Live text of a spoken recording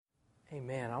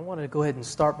Amen. I want to go ahead and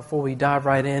start before we dive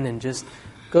right in and just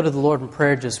go to the Lord in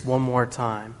prayer just one more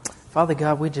time. Father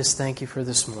God, we just thank you for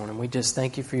this morning. We just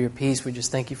thank you for your peace. We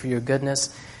just thank you for your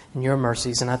goodness and your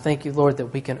mercies. And I thank you, Lord, that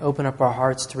we can open up our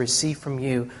hearts to receive from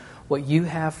you what you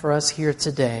have for us here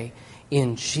today.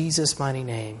 In Jesus' mighty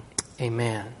name,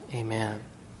 amen. Amen.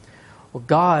 Well,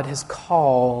 God has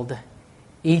called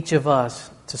each of us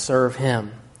to serve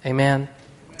Him. Amen.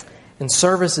 And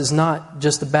service is not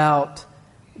just about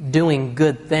doing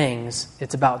good things.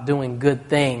 It's about doing good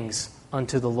things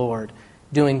unto the Lord.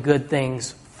 Doing good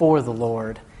things for the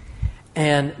Lord.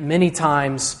 And many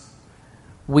times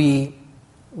we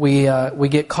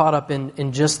get caught up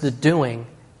in just the doing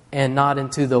and not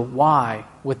into the why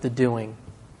with the doing.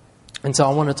 And so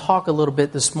I want to talk a little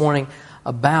bit this morning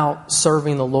about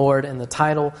serving the Lord. And the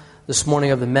title this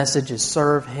morning of the message is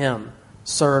Serve Him.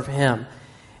 Serve Him.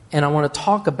 And I want to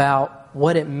talk about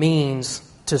what it means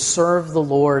to serve the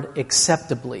Lord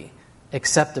acceptably.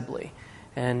 Acceptably.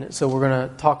 And so we're going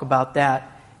to talk about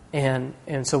that. And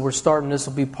so we're starting, this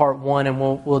will be part one, and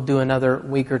we'll do another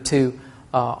week or two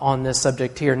on this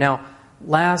subject here. Now,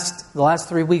 the last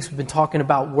 3 weeks we've been talking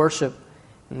about worship,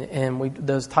 and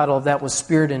the title of that was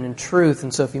Spirit and in Truth.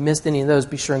 And so if you missed any of those,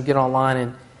 be sure and get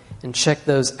online and check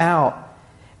those out.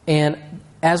 And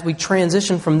as we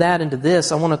transition from that into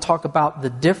this, I want to talk about the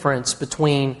difference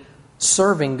between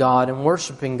serving God and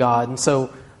worshiping God. And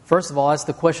so, first of all, that's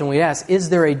the question we ask. Is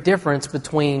there a difference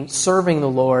between serving the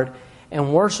Lord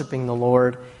and worshiping the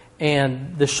Lord?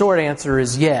 And the short answer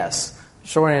is yes. The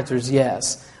short answer is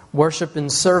yes. Worship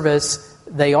and service,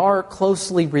 they are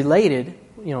closely related.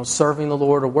 You know, serving the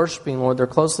Lord or worshiping the Lord, they're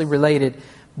closely related,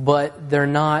 but they're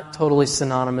not totally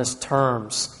synonymous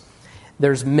terms.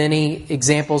 There's many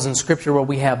examples in Scripture where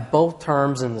we have both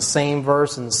terms in the same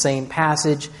verse, in the same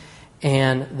passage,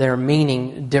 and they're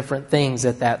meaning different things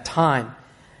at that time.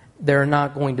 They're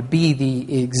not going to be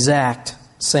the exact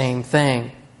same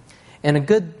thing. And a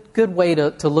good way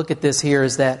to look at this here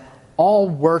is that all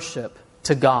worship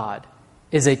to God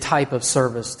is a type of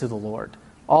service to the Lord.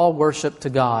 All worship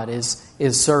to God is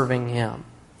serving Him.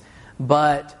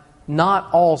 But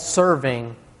not all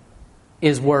serving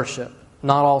is worship.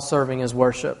 Not all serving is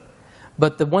worship.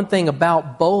 But the one thing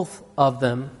about both of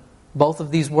them, both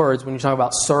of these words, when you talk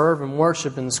about serve and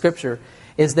worship in the Scripture,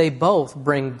 is they both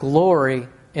bring glory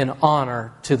and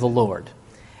honor to the Lord.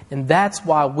 And that's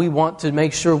why we want to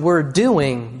make sure we're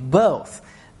doing both.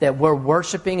 That we're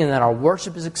worshiping and that our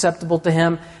worship is acceptable to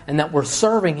Him, and that we're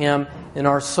serving Him and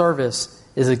our service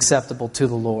is acceptable to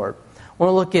the Lord. I want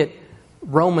to look at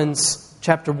Romans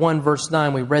chapter 1, verse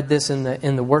 9. We read this in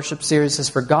the worship series. It says,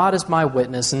 "For God is my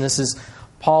witness," and this is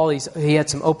Paul. He had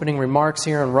some opening remarks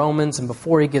here in Romans, and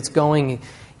before he gets going,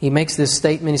 he makes this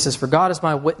statement. He says, "For God is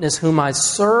my witness, whom I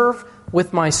serve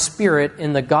with my spirit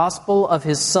in the gospel of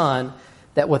His Son,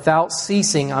 that without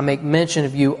ceasing I make mention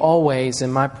of you always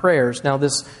in my prayers." Now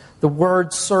the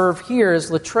word serve here is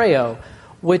latreo,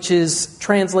 which is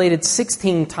translated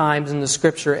 16 times in the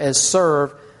Scripture as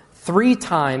serve, 3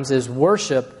 times as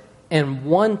worship, and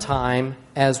 1 time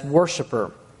as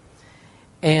worshiper.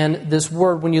 And this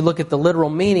word, when you look at the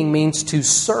literal meaning, means to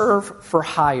serve for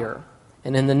hire.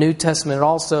 And in the New Testament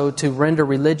also to render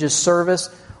religious service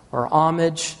or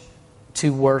homage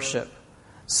to worship.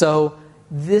 So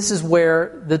this is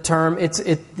where the term,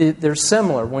 they're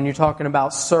similar when you're talking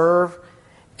about serve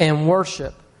and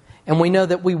worship. And we know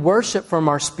that we worship from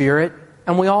our spirit,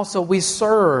 and we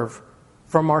serve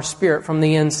from our spirit, from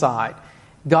the inside.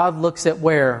 God looks at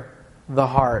where? The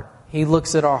heart. He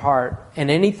looks at our heart. And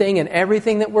anything and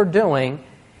everything that we're doing,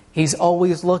 He's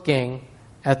always looking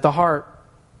at the heart.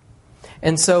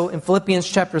 And so in Philippians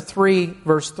chapter 3,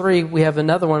 verse 3, we have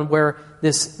another one where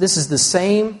this is the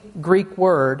same Greek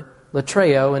word,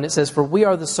 latreo, and it says, "For we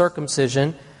are the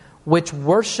circumcision, which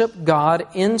worship God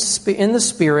in the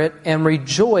Spirit and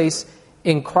rejoice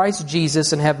in Christ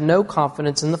Jesus and have no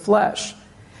confidence in the flesh."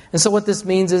 And so what this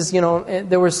means is,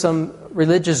 there were some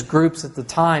religious groups at the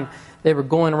time, they were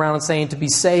going around and saying, to be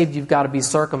saved, you've got to be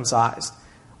circumcised.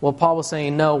 Well, Paul was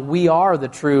saying, no, we are the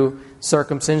true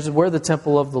circumcision. We're the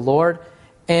temple of the Lord,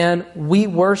 and we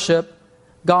worship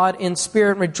God in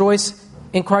spirit and rejoice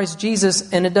in Christ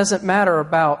Jesus, and it doesn't matter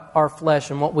about our flesh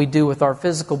and what we do with our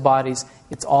physical bodies.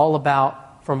 It's all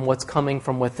about from what's coming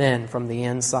from within, from the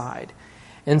inside.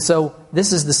 And so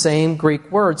this is the same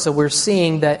Greek word. So we're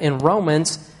seeing that in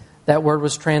Romans, that word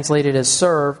was translated as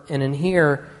serve, and in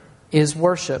here is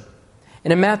worship.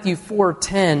 And in Matthew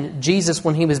 4:10, Jesus,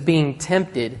 when He was being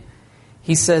tempted,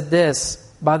 He said this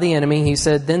by the enemy. He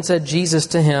said, "Then said Jesus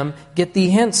to him, Get thee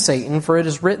hence, Satan, for it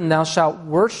is written, Thou shalt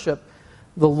worship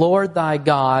the Lord thy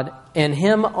God, and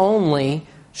Him only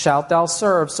shalt thou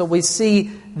serve. So we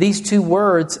see these two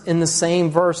words in the same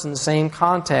verse, in the same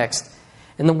context.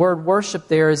 And the word worship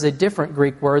there is a different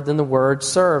Greek word than the word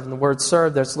serve. And the word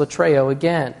serve, there's latreo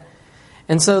again.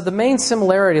 And so the main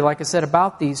similarity, like I said,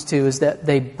 about these two is that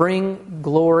they bring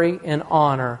glory and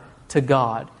honor to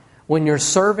God. When you're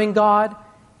serving God,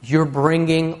 you're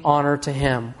bringing honor to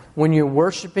Him. When you're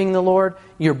worshiping the Lord,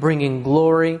 you're bringing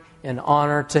glory and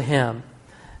honor to Him.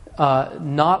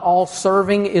 Not all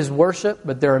serving is worship,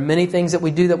 but there are many things that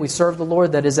we do that we serve the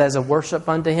Lord that is as a worship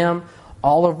unto Him.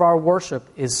 All of our worship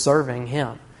is serving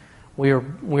Him. We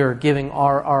are giving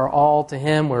our all to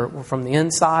Him. We're from the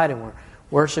inside and we're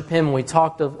worship Him. We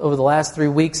talked over the last 3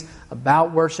 weeks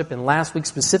about worship, and last week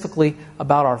specifically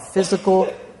about our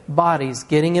physical bodies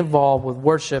getting involved with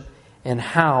worship and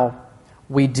how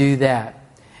we do that.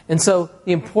 And so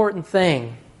the important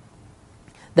thing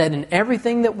that in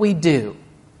everything that we do,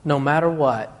 no matter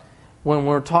what, when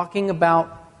we're talking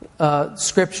about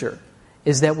Scripture,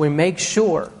 is that we make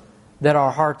sure that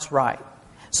our heart's right.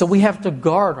 So we have to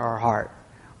guard our heart.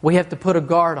 We have to put a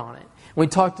guard on it. We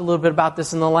talked a little bit about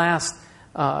this in the last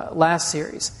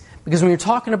series. Because when you're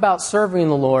talking about serving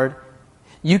the Lord,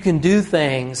 you can do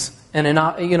things and it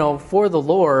not, for the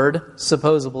Lord,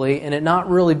 supposedly, and it not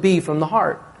really be from the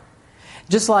heart.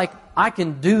 Just like I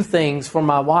can do things for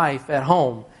my wife at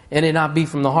home and it not be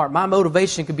from the heart. My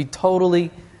motivation could be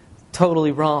totally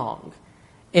wrong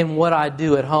in what I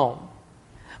do at home.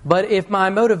 But if my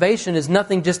motivation is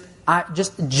nothing, just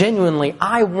genuinely,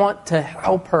 I want to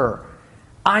help her.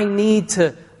 I need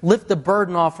to lift the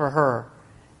burden off of her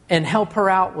and help her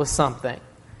out with something.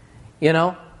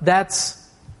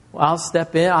 I'll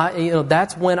step in.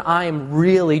 That's when I am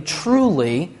really,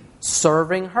 truly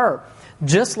serving her.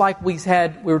 Just like we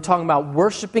were talking about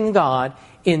worshiping God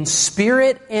in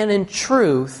spirit and in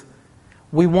truth,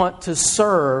 we want to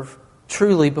serve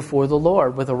truly before the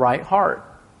Lord with a right heart.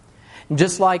 And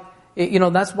just like,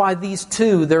 that's why these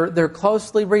two, they're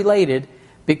closely related,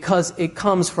 because it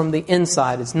comes from the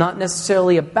inside. It's not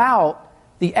necessarily about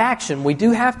the action. We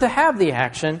do have to have the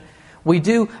action. We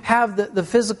do have the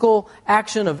physical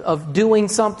action of doing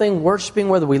something, worshiping,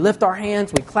 whether we lift our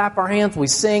hands, we clap our hands, we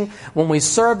sing. When we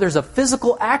serve, there's a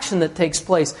physical action that takes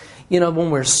place.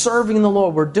 When we're serving the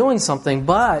Lord, we're doing something,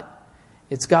 but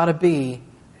it's got to be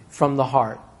from the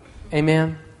heart.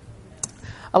 Amen?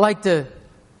 I like to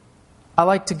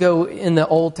go in the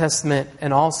Old Testament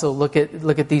and also look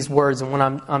at these words, and when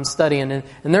I'm studying, and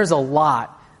there's a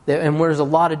lot. And there's a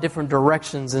lot of different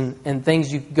directions and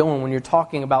things you can go in when you're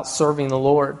talking about serving the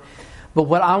Lord. But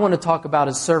what I want to talk about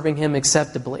is serving Him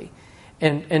acceptably.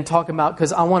 And talk about,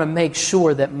 because I want to make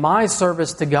sure that my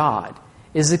service to God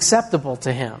is acceptable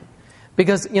to Him.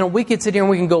 Because, we could sit here and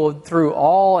we can go through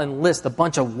all and list a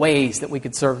bunch of ways that we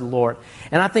could serve the Lord.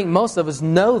 And I think most of us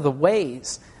know the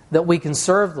ways that we can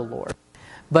serve the Lord.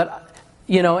 But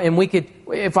and we could,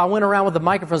 if I went around with the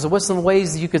microphone and said, what's some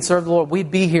ways that you could serve the Lord?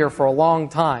 We'd be here for a long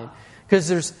time. Because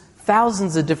there's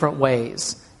thousands of different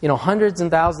ways, hundreds and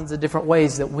thousands of different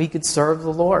ways that we could serve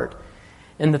the Lord.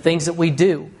 And the things that we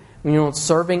do,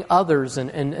 serving others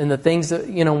and the things that,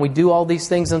 we do all these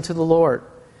things unto the Lord.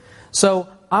 So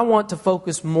I want to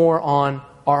focus more on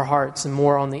our hearts and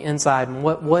more on the inside. And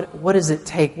what does it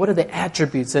take? What are the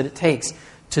attributes that it takes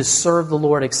to serve the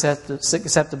Lord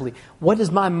acceptably? What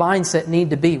does my mindset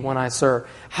need to be when I serve?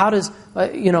 How does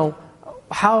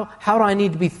how do I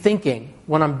need to be thinking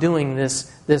when I'm doing this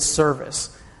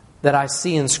service that I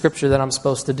see in Scripture that I'm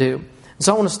supposed to do? And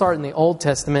so I want to start in the Old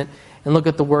Testament and look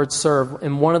at the word serve.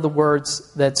 And one of the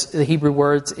words that's the Hebrew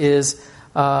words is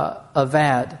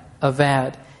avad,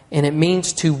 and it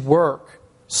means to work,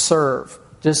 serve.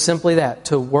 Just simply that,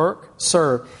 to work,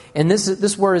 serve. And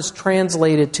this word is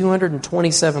translated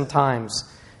 227 times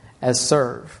as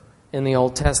serve in the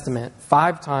Old Testament.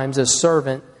 5 times as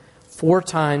servant, 4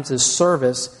 times as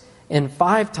service, and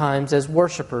 5 times as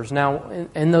worshipers. Now,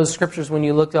 in those scriptures, when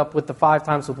you looked up with the 5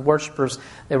 times with worshipers,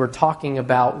 they were talking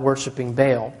about worshiping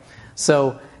Baal.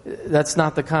 So that's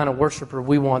not the kind of worshiper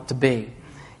we want to be,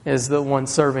 as the one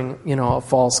serving, a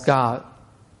false god.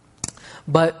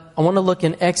 But I want to look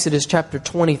in Exodus chapter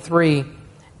 23,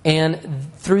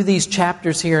 and through these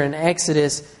chapters here in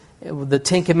Exodus, the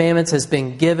Ten Commandments has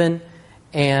been given,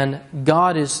 and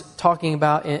God is talking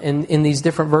about in these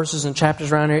different verses and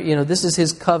chapters around here, this is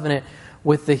His covenant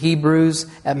with the Hebrews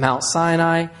at Mount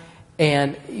Sinai.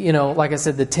 And, like I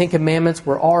said, the Ten Commandments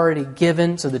were already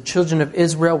given, so the children of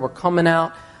Israel were coming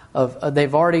out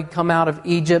they've already come out of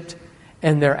Egypt,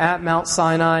 and they're at Mount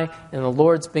Sinai, and the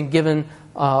Lord's been given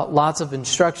lots of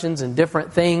instructions and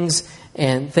different things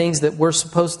and things that we're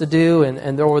supposed to do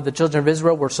or the children of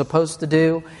Israel were supposed to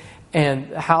do.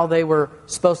 and how they were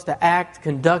supposed to act,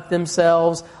 conduct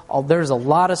themselves. There's a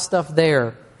lot of stuff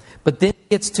there. But then he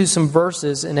gets to some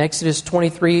verses in Exodus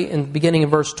 23 and beginning in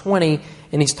verse 20,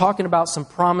 and he's talking about some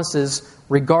promises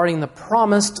regarding the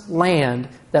promised land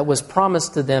that was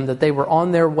promised to them that they were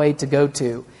on their way to go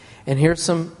to. And here's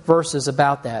some verses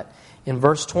about that. In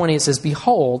verse 20 it says,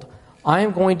 "Behold, I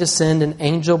am going to send an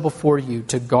angel before you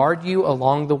to guard you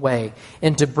along the way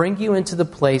and to bring you into the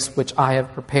place which I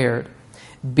have prepared.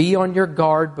 Be on your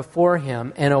guard before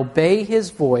him and obey his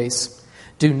voice.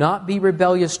 Do not be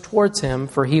rebellious towards him,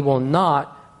 for he will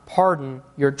not pardon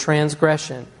your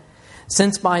transgression,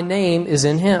 since my name is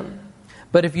in him.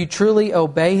 But if you truly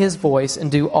obey his voice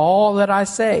and do all that I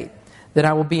say, then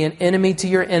I will be an enemy to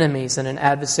your enemies and an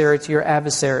adversary to your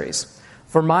adversaries.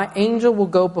 For my angel will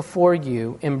go before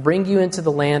you and bring you into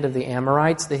the land of the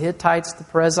Amorites, the Hittites, the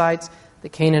Perizzites, the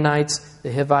Canaanites,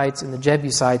 the Hivites, and the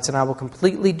Jebusites, and I will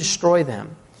completely destroy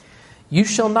them. You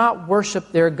shall not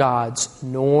worship their gods,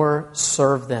 nor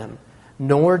serve them,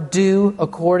 nor do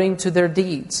according to their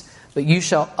deeds, but you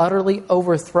shall utterly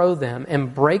overthrow them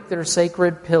and break their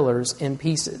sacred pillars in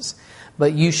pieces.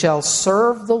 But you shall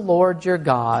serve the Lord your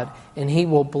God, and he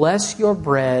will bless your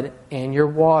bread and your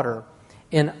water,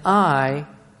 and I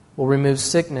will remove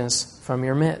sickness from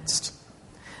your midst."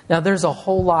 Now there's a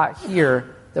whole lot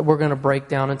here that we're going to break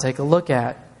down and take a look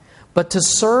at. But to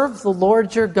serve the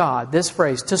Lord your God, this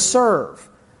phrase, to serve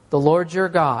the Lord your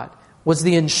God, was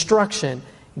the instruction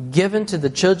given to the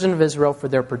children of Israel for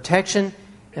their protection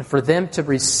and for them to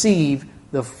receive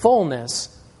the fullness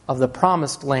of the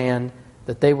promised land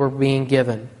that they were being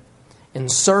given.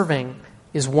 And serving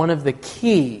is one of the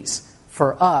keys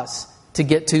for us to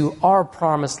get to our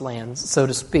promised land, so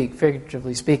to speak,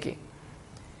 figuratively speaking.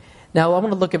 Now I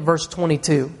want to look at verse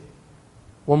 22.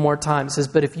 One more time. It says,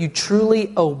 "But if you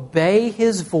truly obey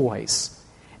his voice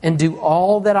and do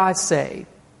all that I say,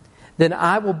 then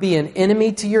I will be an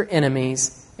enemy to your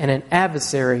enemies and an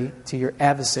adversary to your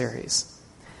adversaries."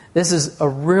 This is a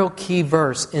real key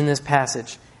verse in this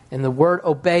passage. And the word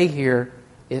obey here,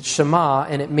 it's Shema,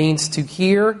 and it means to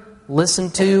hear,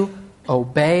 listen to,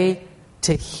 obey,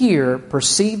 to hear,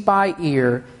 perceive by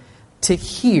ear, to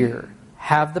hear,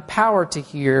 have the power to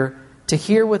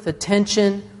hear with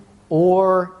attention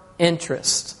or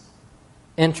interest.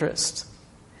 Interest.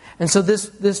 And so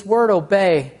this word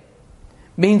obey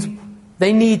means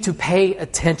they need to pay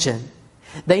attention.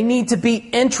 They need to be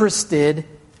interested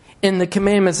in the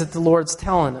commandments that the Lord's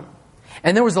telling them.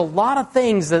 And there was a lot of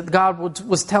things that God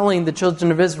was telling the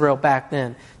children of Israel back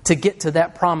then to get to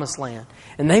that promised land.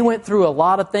 And they went through a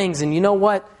lot of things. And you know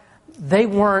what? They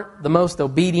weren't the most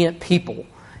obedient people.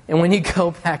 And when you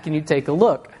go back and you take a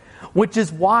look, which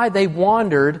is why they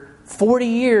wandered 40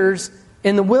 years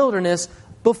in the wilderness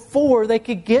before they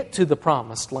could get to the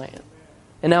promised land.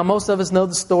 And now most of us know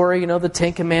the story, you know, the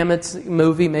Ten Commandments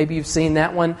movie. Maybe you've seen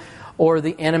that one. Or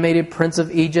the animated Prince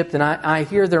of Egypt. And I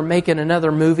hear they're making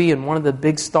another movie, and one of the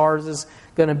big stars is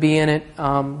going to be in it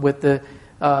with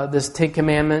this Ten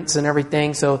Commandments and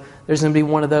everything. So there's going to be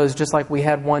one of those, just like we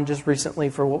had one just recently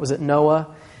for, what was it, Noah.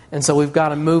 And so we've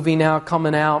got a movie now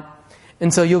coming out.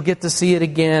 And so you'll get to see it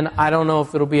again. I don't know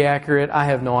if it'll be accurate. I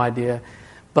have no idea.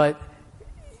 But,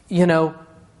 you know,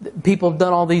 people have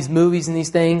done all these movies and these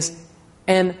things.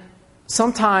 And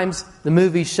sometimes the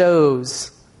movie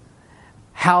shows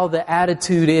how the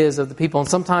attitude is of the people. And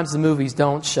sometimes the movies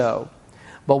don't show.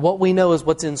 But what we know is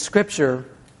what's in Scripture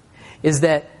is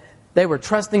that they were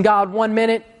trusting God one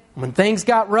minute. When things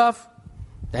got rough,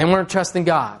 they weren't trusting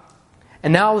God.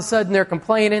 And now all of a sudden they're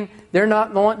complaining. They're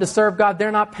not wanting to serve God.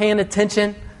 They're not paying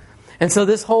attention. And so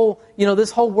this whole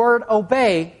word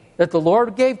obey that the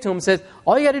Lord gave to them says,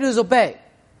 all you got to do is obey.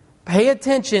 Pay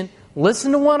attention.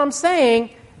 Listen to what I'm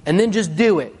saying. And then just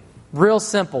do it. Real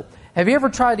simple. Have you ever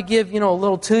tried to give, a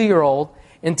little 2-year-old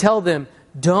and tell them,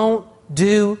 don't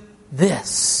do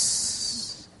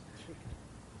this?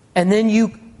 And then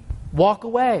you walk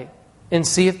away and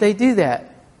see if they do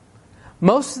that.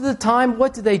 Most of the time,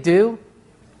 what do?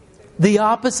 The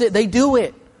opposite. They do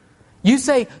it. You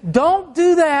say, don't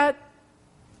do that,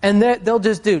 and they'll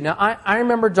just do. Now, I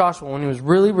remember Joshua when he was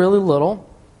really, really little,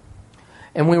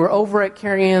 and we were over at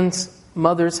Carrie Ann's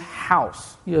mother's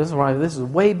house. This is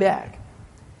way back.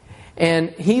 And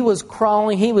he was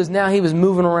crawling. He was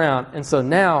moving around. And so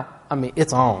now,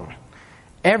 it's on.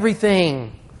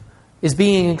 Everything is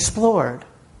being explored.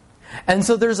 And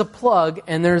so there's a plug,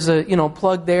 and there's a,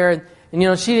 plug there.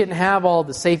 And she didn't have all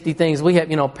the safety things. We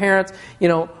have, parents, we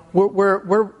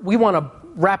want to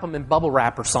wrap them in bubble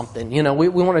wrap or something. We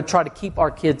want to try to keep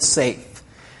our kids safe.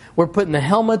 We're putting the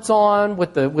helmets on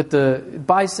with the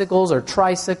bicycles or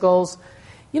tricycles.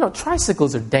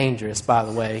 Tricycles are dangerous, by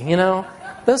the way.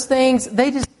 Those things,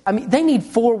 they need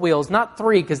 4 wheels, not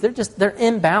 3, because they're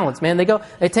imbalanced, man.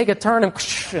 They take a turn and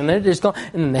they're just going,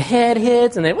 and then the head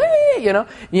hits, and then,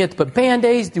 you have to put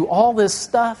Band-Aids, do all this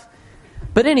stuff.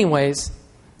 But anyways,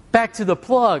 back to the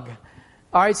plug.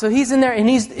 All right, so he's in there and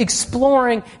he's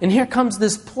exploring, and here comes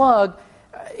this plug,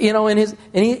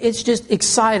 it's just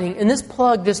exciting. And this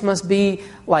plug just must be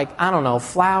like, I don't know,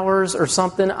 flowers or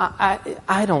something.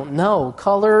 I don't know,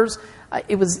 colors.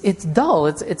 It's dull.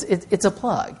 It's a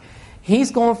plug.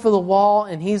 He's going for the wall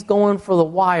and he's going for the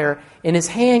wire, and his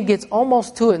hand gets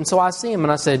almost to it. And so I see him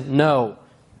and I said, no.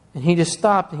 And he just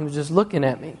stopped and he was just looking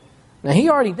at me. Now he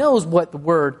already knows what the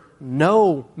word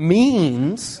no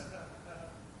means.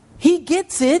 He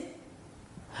gets it.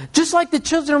 Just like the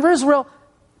children of Israel,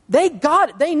 they got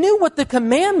it. They knew what the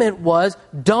commandment was.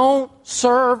 Don't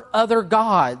serve other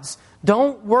gods.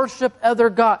 Don't worship other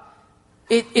gods.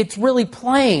 It's really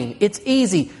plain. It's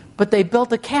easy. But they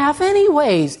built a calf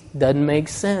anyways. Doesn't make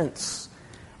sense.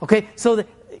 Okay, so,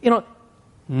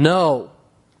 no.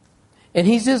 And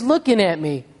he's just looking at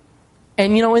me.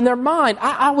 And, in their mind,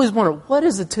 I always wonder, what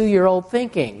is a 2-year-old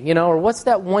thinking? Or what's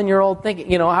that 1-year-old thinking?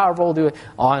 However old do it.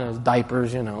 Oh, I know,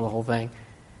 diapers, the whole thing.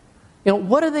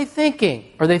 What are they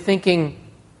thinking? Are they thinking,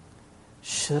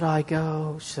 should I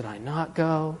go? Should I not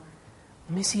go?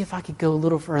 Let me see if I could go a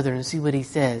little further and see what he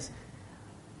says.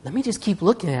 Let me just keep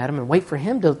looking at him and wait for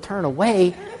him to turn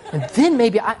away. And then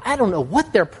maybe, I don't know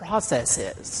what their process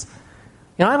is.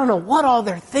 I don't know what all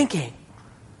they're thinking.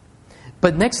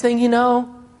 But next thing you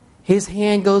know, his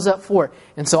hand goes up for it.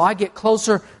 And so I get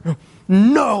closer.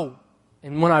 No!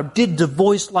 And when I did the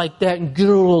voice like that and get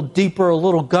a little deeper, a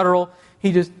little guttural,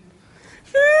 he just,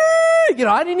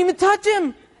 I didn't even touch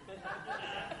him.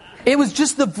 It was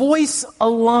just the voice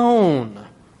alone.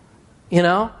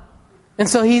 And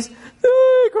so he's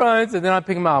crying. And then I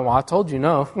pick him out. Well, I told you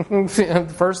no.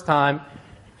 The first time.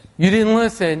 You didn't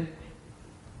listen.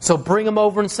 So bring him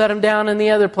over and set him down in the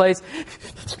other place.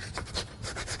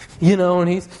 And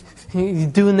he's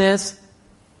doing this.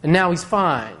 And now he's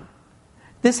fine.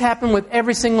 This happened with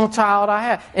every single child I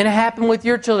have. And it happened with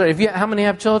your children. How many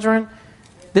have children?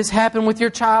 This happened with your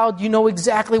child. You know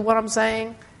exactly what I'm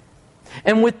saying.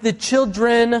 And with the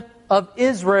children of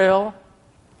Israel.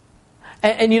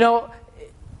 And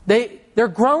they're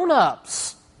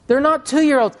grown-ups. They're not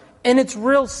 2-year-olds. And it's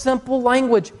real simple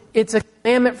language. It's a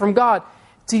commandment from God.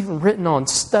 It's even written on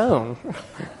stone.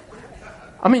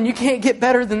 You can't get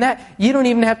better than that. You don't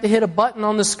even have to hit a button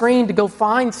on the screen to go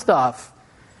find stuff.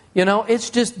 It's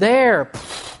just there.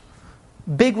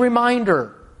 Big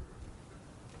reminder.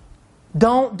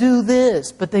 Don't do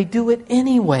this, but they do it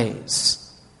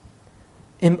anyways.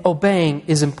 And obeying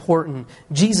is important.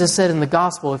 Jesus said in the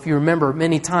gospel, if you remember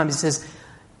many times, He says,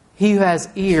 he who has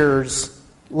ears,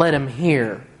 let him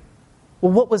hear.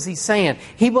 Well, what was He saying?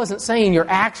 He wasn't saying your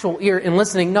actual ear and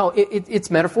listening. No,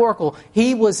 it's metaphorical.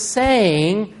 He was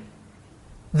saying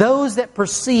those that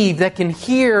perceive, that can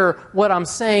hear what I'm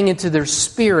saying into their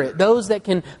spirit, those that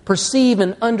can perceive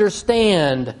and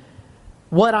understand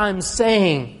what I'm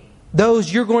saying,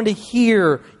 those you're going to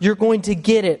hear, you're going to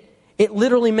get it. It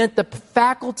literally meant the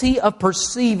faculty of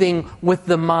perceiving with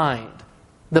the mind.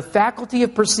 The faculty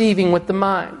of perceiving with the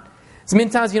mind. So many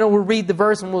times, we'll read the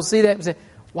verse and we'll see that and say,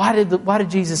 why did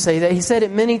Jesus say that? He said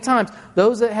it many times.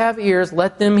 Those that have ears,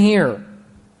 let them hear.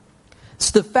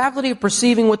 It's the faculty of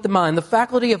perceiving with the mind, the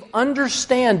faculty of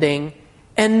understanding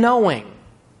and knowing.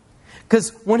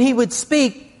 Because when He would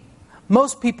speak,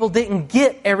 most people didn't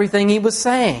get everything He was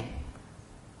saying.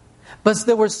 But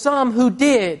there were some who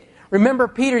did. Remember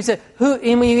Peter, he said,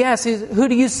 and when he asked, who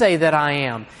do you say that I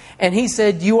am? And he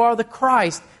said, you are the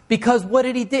Christ. Because what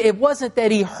did he do? It wasn't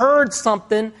that he heard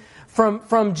something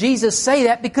from Jesus say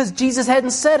that, because Jesus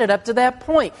hadn't said it up to that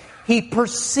point. He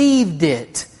perceived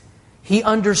it. He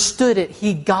understood it.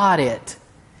 He got it.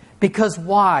 Because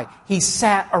why? He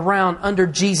sat around under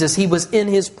Jesus. He was in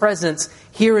His presence,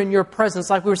 here in your presence.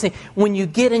 Like we were saying, when you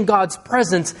get in God's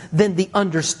presence, then the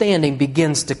understanding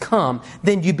begins to come.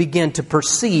 Then you begin to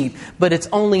perceive. But it's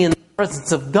only in the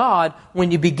presence of God when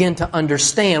you begin to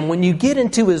understand. When you get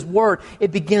into His Word,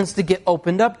 it begins to get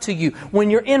opened up to you.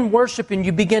 When you're in worship and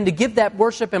you begin to give that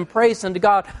worship and praise unto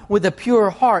God with a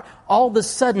pure heart, all of a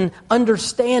sudden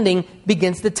understanding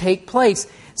begins to take place.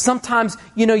 Sometimes,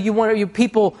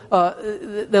 people,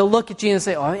 they'll look at you and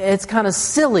say, oh, it's kind of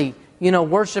silly,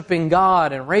 worshiping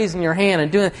God and raising your hand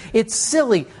and doing it. It's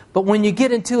silly. But when you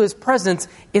get into His presence,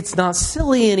 it's not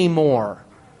silly anymore.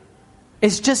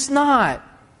 It's just not.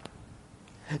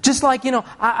 Just like,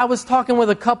 I was talking with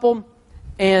a couple,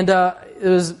 and it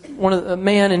was a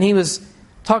man, and he was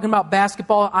talking about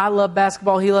basketball. I love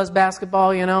basketball. He loves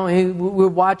basketball, you know. We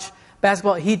would watch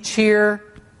basketball. He'd cheer,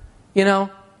 you know.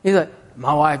 He's like,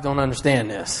 my wife don't understand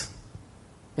this.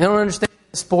 You don't understand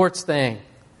the sports thing.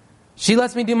 She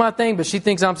lets me do my thing, but she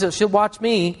thinks I'm silly. She'll watch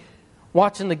me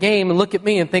watching the game and look at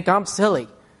me and think I'm silly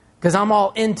because I'm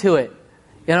all into it,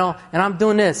 you know, and I'm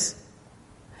doing this.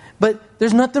 But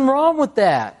there's nothing wrong with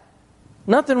that.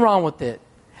 Nothing wrong with it.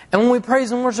 And when we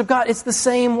praise and worship God, it's the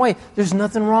same way. There's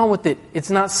nothing wrong with it. It's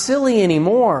not silly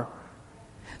anymore.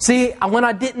 See, when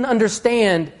I didn't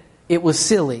understand, it was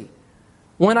silly.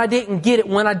 When I didn't get it,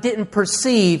 when I didn't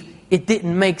perceive, it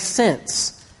didn't make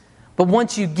sense. But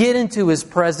once you get into His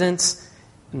presence,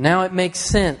 now it makes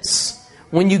sense.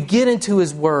 When you get into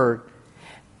His Word,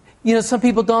 you know, some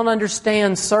people don't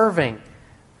understand serving.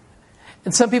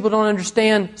 And some people don't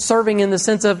understand serving in the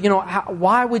sense of, you know,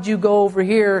 why would you go over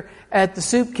here at the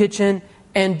soup kitchen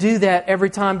and do that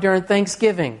every time during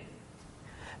Thanksgiving?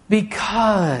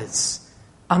 Because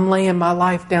I'm laying my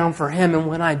life down for Him, and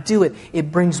when I do it,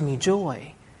 it brings me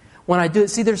joy. When I do it,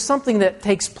 see, there's something that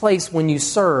takes place when you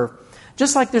serve.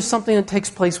 Just like there's something that takes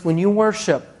place when you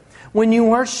worship. When you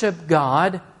worship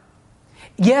God,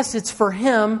 yes, it's for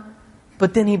Him,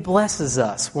 but then He blesses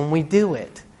us when we do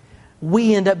it.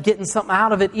 We end up getting something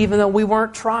out of it even though we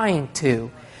weren't trying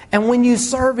to. And when you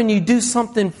serve and you do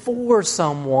something for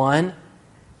someone,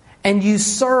 and you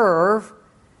serve,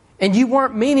 and you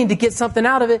weren't meaning to get something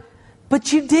out of it,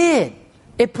 but you did.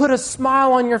 It put a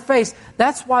smile on your face.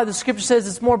 That's why the Scripture says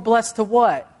it's more blessed to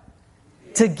what?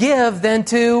 To give than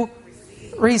to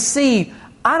receive.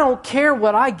 I don't care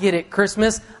what I get at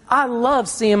Christmas. I love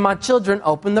seeing my children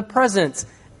open the presents.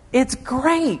 It's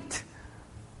great.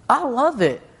 I love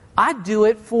it. I do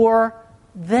it for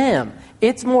them.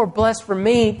 It's more blessed for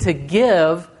me to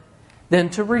give than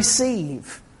to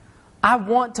receive. I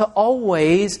want to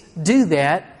always do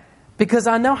that because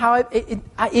I know how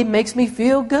it makes me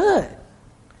feel good.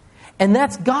 And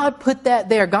that's God put that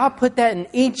there. God put that in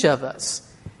each of us.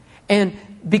 And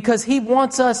because He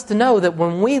wants us to know that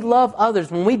when we love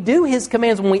others, when we do His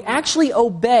commands, when we actually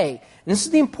obey, and this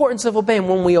is the importance of obeying,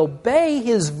 when we obey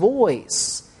His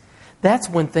voice, that's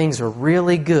when things are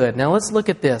really good. Now let's look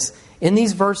at this. In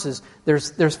these verses,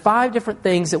 there's 5 different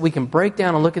things that we can break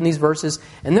down and look in these verses,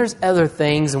 and there's other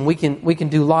things, and we can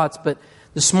do lots. But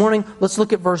this morning, let's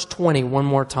look at verse 20 one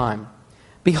more time.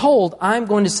 Behold, I'm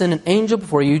going to send an angel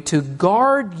before you to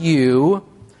guard you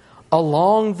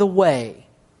along the way.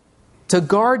 To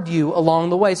guard you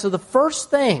along the way. So the first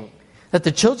thing that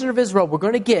the children of Israel were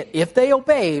going to get, if they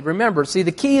obeyed, remember, see,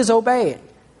 the key is obeying.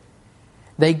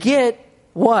 They get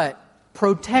what?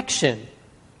 Protection.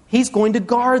 He's going to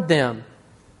guard them.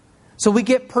 So we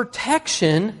get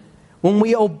protection when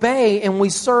we obey and we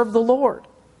serve the Lord.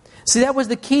 See, that was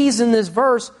the keys in this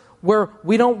verse where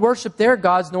we don't worship their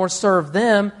gods nor serve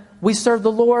them. We serve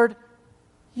the Lord,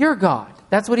 your God.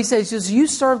 That's what He says. He says, you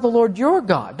serve the Lord your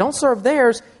God. Don't serve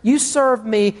theirs. You serve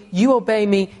me. You obey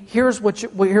me. Here's what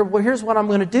I'm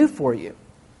going to do for you.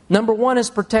 Number 1 is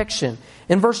protection.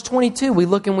 In verse 22, we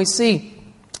look and we see,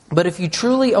 but if you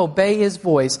truly obey His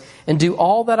voice and do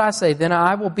all that I say, then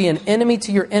I will be an enemy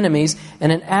to your enemies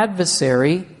and an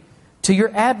adversary to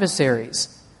your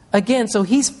adversaries. Again, so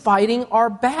He's fighting our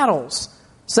battles.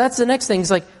 So that's the next thing. It's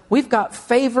like we've got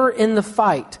favor in the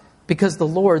fight because the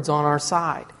Lord's on our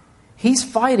side. He's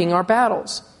fighting our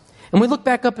battles. And we look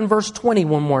back up in verse 20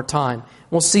 one more time.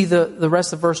 We'll see the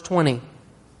rest of verse 20.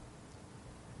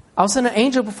 I'll send an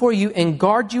angel before you and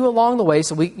guard you along the way.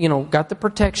 So we, got the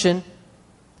protection.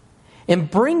 And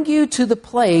bring you to the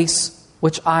place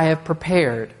which I have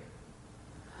prepared.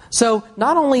 So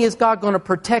not only is God going to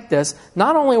protect us,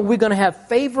 not only are we going to have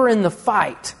favor in the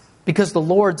fight because the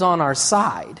Lord's on our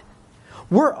side,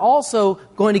 we're also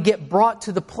going to get brought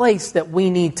to the place that we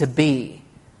need to be.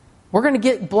 We're going to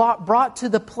get brought to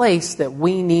the place that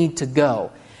we need to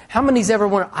go. How many's ever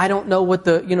wondered, I don't know what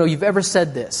you've ever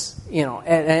said this,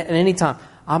 at any time.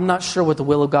 I'm not sure what the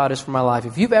will of God is for my life.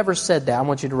 If you've ever said that, I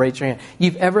want you to raise your hand.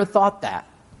 You've ever thought that?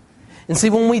 And see,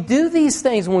 when we do these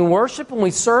things, when we worship and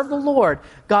we serve the Lord,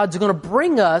 God's going to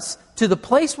bring us to the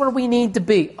place where we need to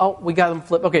be. Oh, we got them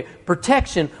flipped. Okay,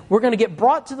 protection. We're going to get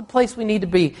brought to the place we need to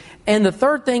be. And the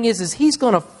third thing is He's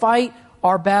going to fight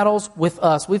our battles with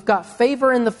us. We've got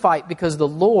favor in the fight because the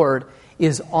Lord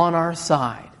is on our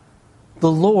side.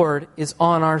 The Lord is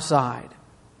on our side.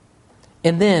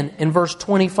 And then in verse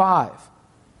 25,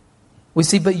 we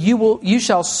see, but you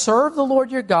shall serve the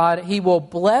Lord your God. He will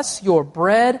bless your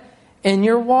bread and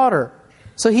your water.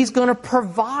 So He's going to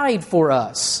provide for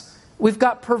us. We've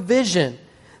got provision.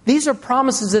 These are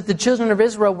promises that the children of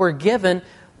Israel were given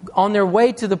on their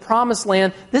way to the promised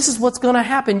land, this is what's going to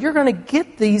happen. You're going to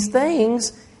get these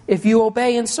things if you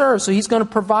obey and serve. So He's going to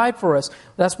provide for us.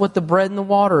 That's what the bread and the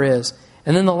water is.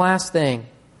 And then the last thing,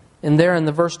 and there in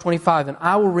the verse 25, and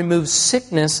I will remove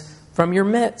sickness from your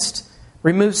midst.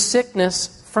 Remove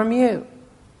sickness from you.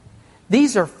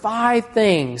 These are 5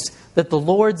 things that the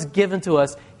Lord's given to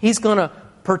us. He's going to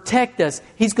protect us.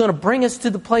 He's going to bring us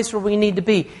to the place where we need to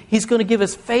be. He's going to give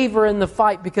us favor in the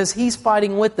fight because He's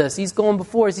fighting with us. He's going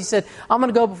before us. He said, I'm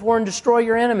going to go before and destroy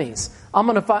your enemies. I'm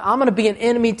going to fight. I'm going to be an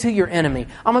enemy to your enemy.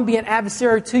 I'm going to be an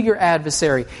adversary to your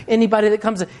adversary. Anybody that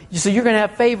comes in. So you're going to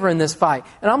have favor in this fight.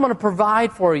 And I'm going to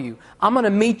provide for you. I'm going to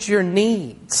meet your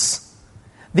needs.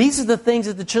 These are the things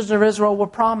that the children of Israel were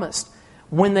promised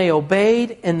when they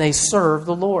obeyed and they served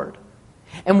the Lord.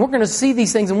 And we're going to see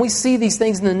these things, and we see these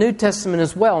things in the New Testament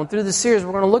as well. And through this series,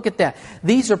 we're going to look at that.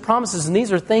 These are promises, and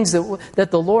these are things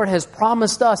that the Lord has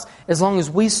promised us as long as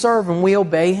we serve and we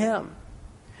obey Him.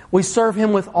 We serve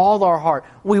Him with all our heart.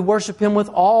 We worship Him with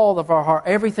all of our heart,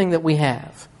 everything that we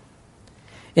have.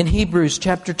 In Hebrews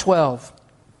chapter 12,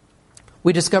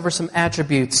 we discover some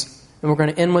attributes, and we're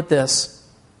going to end with this.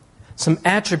 Some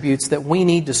attributes that we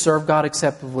need to serve God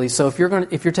acceptably. So if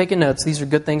you're taking notes, these are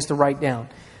good things to write down.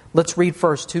 Let's read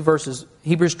first 2 verses.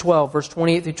 Hebrews 12, verse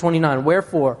 28 through 29.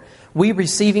 Wherefore, we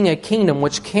receiving a kingdom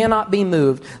which cannot be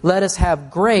moved, let us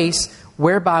have grace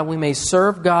whereby we may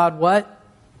serve God what?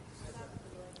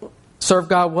 Serve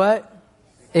God what?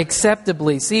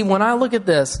 Acceptably. See, when I look at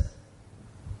this,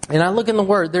 and I look in the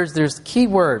Word, there's key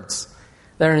words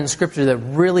that are in Scripture that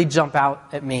really jump out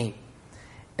at me.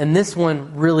 And this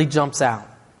one really jumps out.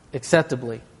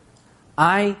 Acceptably.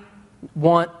 I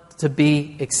want to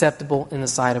be acceptable in the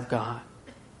sight of God.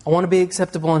 I want to be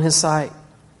acceptable in His sight.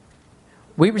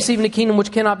 We receiving a kingdom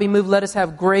which cannot be moved, let us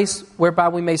have grace whereby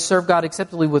we may serve God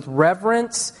acceptably with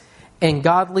reverence and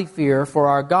godly fear, for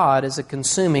our God is a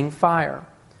consuming fire.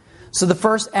 So the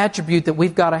first attribute that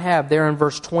we've got to have there in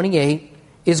verse 28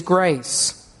 is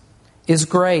grace. Is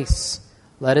grace.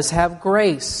 Let us have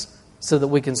grace so that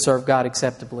we can serve God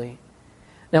acceptably.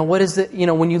 Now, what is it?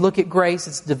 When you look at grace,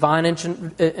 it's divine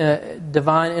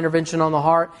intervention on the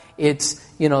heart. It's,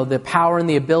 the power and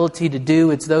the ability to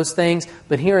do. It's those things.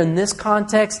 But here in this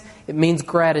context, it means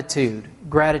gratitude.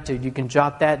 Gratitude. You can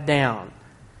jot that down.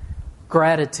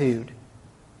 Gratitude.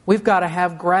 We've got to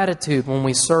have gratitude when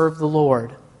we serve the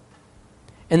Lord.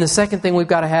 And the second thing we've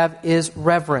got to have is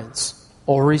reverence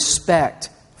or respect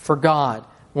for God.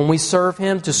 When we serve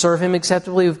Him, to serve Him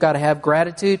acceptably, we've got to have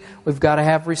gratitude. We've got to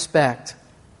have respect.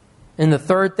 And the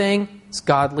third thing is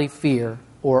godly fear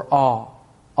or awe.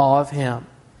 Awe of Him.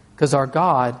 Because our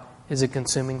God is a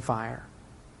consuming fire.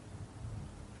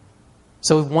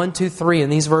 So 1, 2, 3 in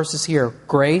these verses here.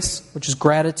 Grace, which is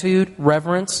gratitude,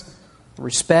 reverence,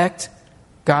 respect,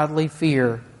 godly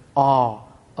fear, awe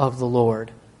of the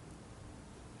Lord.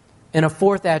 And a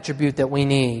fourth attribute that we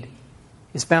need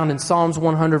is found in Psalms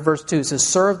 100 verse 2. It says,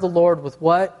 serve the Lord with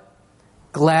what?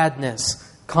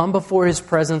 Gladness. Come before His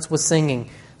presence with singing.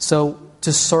 So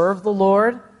to serve the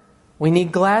Lord, we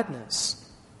need gladness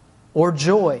or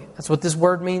joy. That's what this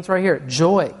word means right here.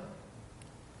 Joy.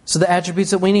 So the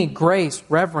attributes that we need, grace,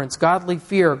 reverence, godly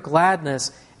fear,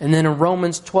 gladness. And then in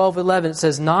Romans 12:11 it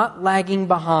says, not lagging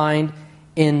behind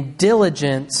in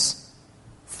diligence,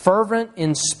 fervent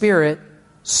in spirit,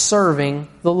 serving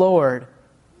the Lord.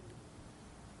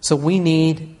 So we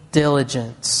need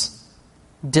diligence.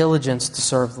 Diligence to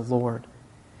serve the Lord.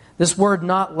 This word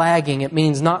not lagging, it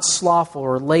means not slothful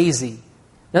or lazy.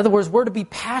 In other words, we're to be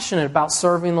passionate about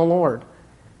serving the Lord.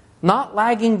 Not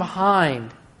lagging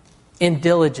behind in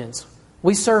diligence.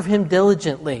 We serve Him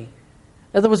diligently.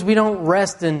 In other words, we don't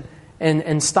rest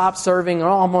and stop serving,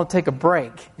 oh, I'm going to take a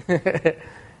break.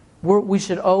 We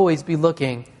should always be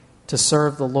looking to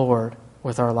serve the Lord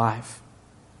with our life.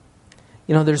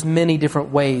 There's many different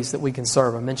ways that we can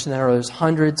serve. I mentioned that earlier. There's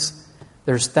hundreds,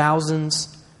 there's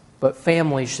thousands, but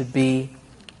family should be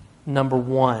number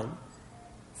one.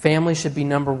 Family should be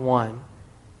number one.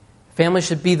 Family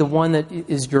should be the one that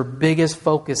is your biggest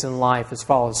focus in life as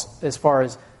far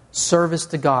as service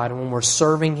to God. And when we're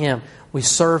serving Him, we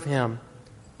serve Him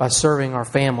by serving our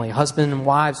family. Husband and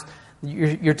wives,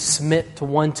 you're to submit to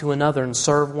one to another and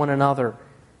serve one another.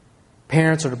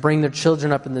 Parents are to bring their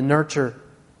children up in the nurture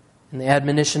and the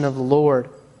admonition of the Lord.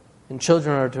 And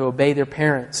children are to obey their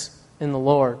parents in the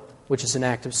Lord, which is an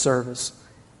act of service.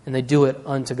 And they do it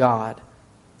unto God.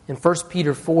 In 1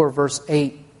 Peter 4, verse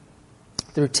 8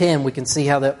 through 10, we can see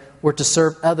how that we're to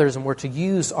serve others and we're to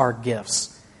use our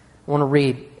gifts. I want to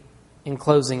read in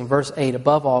closing in verse 8,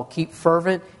 above all, keep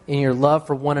fervent in your love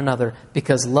for one another,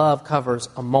 because love covers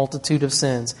a multitude of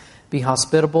sins. Be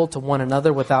hospitable to one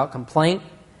another without complaint.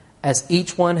 As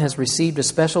each one has received a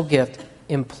special gift,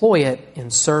 employ it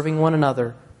in serving one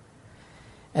another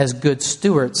as good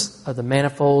stewards of the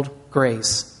manifold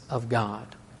grace of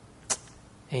God.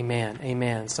 Amen.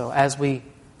 Amen. So as we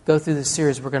go through this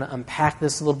series, we're going to unpack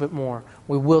this a little bit more.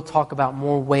 We will talk about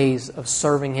more ways of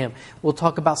serving Him. We'll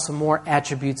talk about some more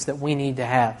attributes that we need to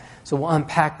have. So we'll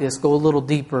unpack this, go a little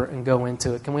deeper, and go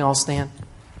into it. Can we all stand?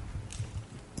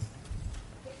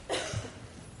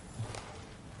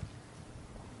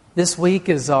 This week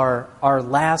is our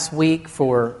last week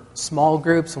for small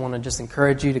groups. I want to just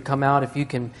encourage you to come out if you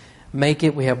can make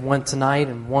it. We have one tonight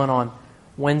and one on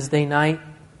Wednesday night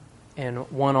and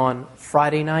one on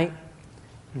Friday night.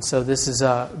 And so this is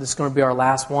going to be our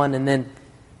last one. And then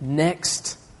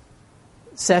next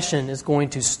session is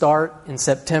going to start in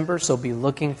September, so be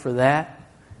looking for that.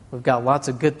 We've got lots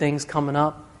of good things coming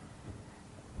up.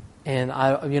 And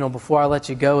before I let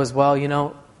you go as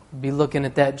well, be looking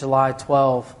at that July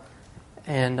 12th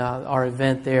and our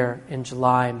event there in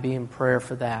July, and be in prayer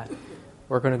for that.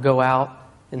 We're going to go out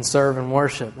and serve and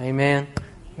worship. Amen.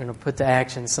 We're going to put to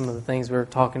action some of the things we were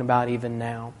talking about even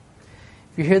now.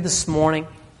 If you're here this morning,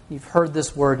 you've heard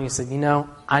this word and you said,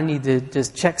 I need to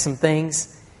just check some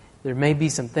things. There may be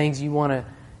some things you want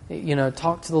to,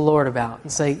 talk to the Lord about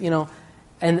and say,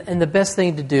 and the best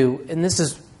thing to do, and this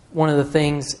is one of the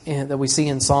things that we see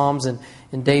in Psalms, and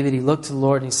David, he looked to the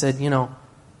Lord and he said,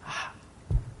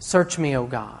 search me, O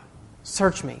God.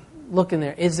 Search me. Look in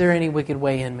there. Is there any wicked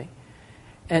way in me?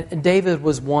 And David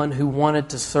was one who wanted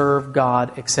to serve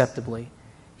God acceptably.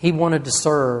 He wanted to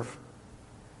serve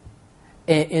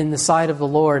in the sight of the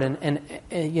Lord and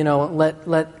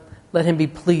let Him be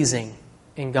pleasing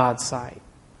in God's sight.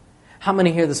 How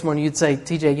many here this morning you'd say,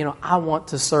 TJ, I want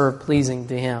to serve pleasing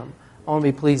to Him. I want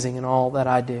to be pleasing in all that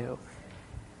I do.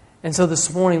 And so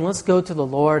this morning, let's go to the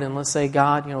Lord and let's say,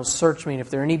 God, search me. And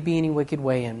if there be any wicked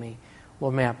way in me,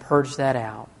 Lord, may I purge that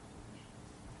out.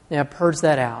 May I purge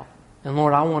that out. And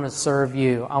Lord, I want to serve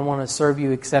You. I want to serve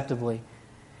You acceptably.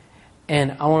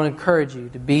 And I want to encourage you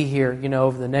to be here,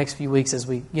 over the next few weeks as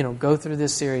we, go through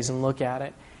this series and look at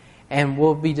it. And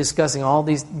we'll be discussing all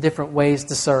these different ways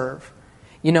to serve.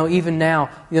 Even now,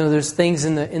 there's things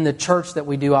in the church that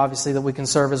we do, obviously, that we can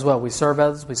serve as well. We serve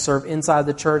others. We serve inside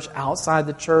the church, outside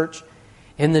the church,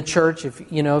 in the church.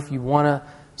 If you want to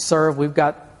serve, we've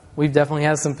definitely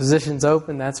had some positions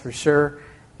open. That's for sure.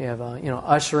 We have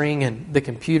ushering and the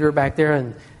computer back there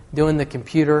and doing the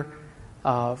computer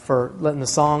for letting the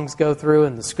songs go through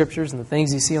and the scriptures and the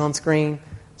things you see on screen.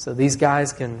 So these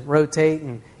guys can rotate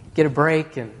and get a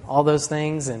break and all those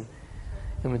things. And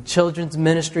with children's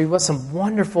ministry, what some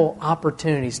wonderful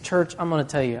opportunities. Church, I'm going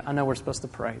to tell you, I know we're supposed to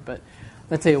pray, but I'm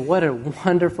going to tell you what a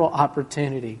wonderful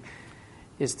opportunity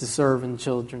is to serve in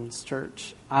children's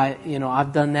church.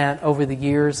 I've done that over the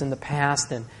years in the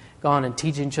past and gone and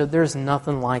teaching children. There's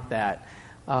nothing like that.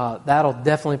 That'll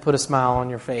definitely put a smile on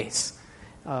your face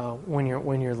when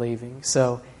you're leaving.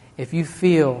 So if you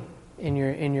feel in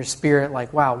your spirit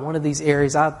like, wow, one of these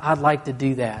areas I'd like to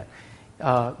do that.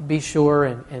 Be sure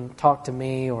and talk to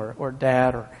me or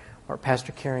Dad or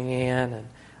Pastor Carrie Ann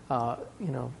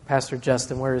and Pastor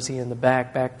Justin. Where is he in the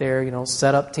back there?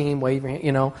 Set up team, wave your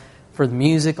hand, for the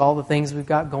music, all the things we've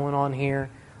got going on here.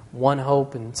 One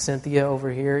Hope and Cynthia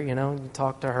over here. You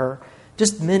talk to her.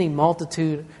 Just many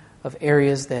multitude of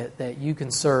areas that you can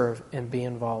serve and be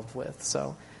involved with.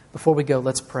 So before we go,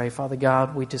 let's pray. Father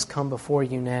God, we just come before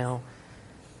You now.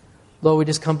 Lord, we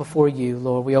just come before You.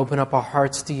 Lord, we open up our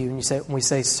hearts to You. And we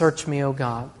say, search me, O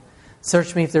God.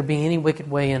 Search me if there be any wicked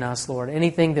way in us, Lord.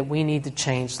 Anything that we need to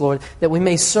change, Lord, that we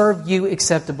may serve You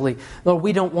acceptably. Lord,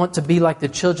 we don't want to be like the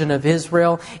children of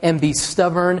Israel and be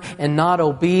stubborn and not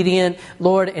obedient,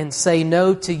 Lord, and say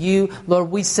no to You. Lord,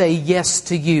 we say yes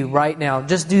to You right now.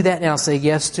 Just do that now. Say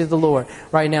yes to the Lord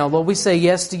right now. Lord, we say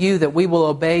yes to You, that we will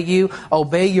obey You,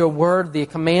 obey Your word, the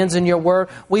commands in Your word.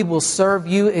 We will serve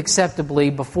You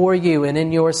acceptably before You and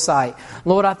in Your sight.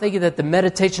 Lord, I thank You that the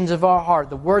meditations of our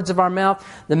heart, the words of our mouth,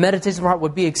 the meditations of our heart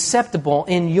would be acceptable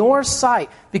in Your sight,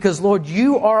 because, Lord,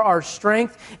 You are our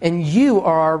strength and You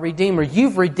are our Redeemer.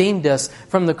 You've redeemed us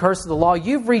from the curse of the law.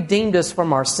 You've redeemed us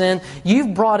from our sin.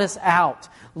 You've brought us out,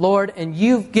 Lord, and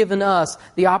You've given us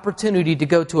the opportunity to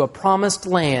go to a promised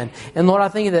land. And Lord, I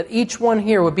think that each one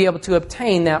here would be able to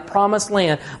obtain that promised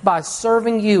land by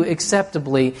serving You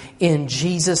acceptably in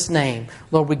Jesus' name.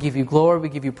 Lord, we give You glory, we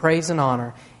give You praise and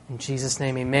honor. In Jesus'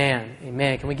 name, amen.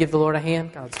 Amen. Can we give the Lord a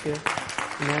hand? God's good.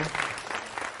 Amen.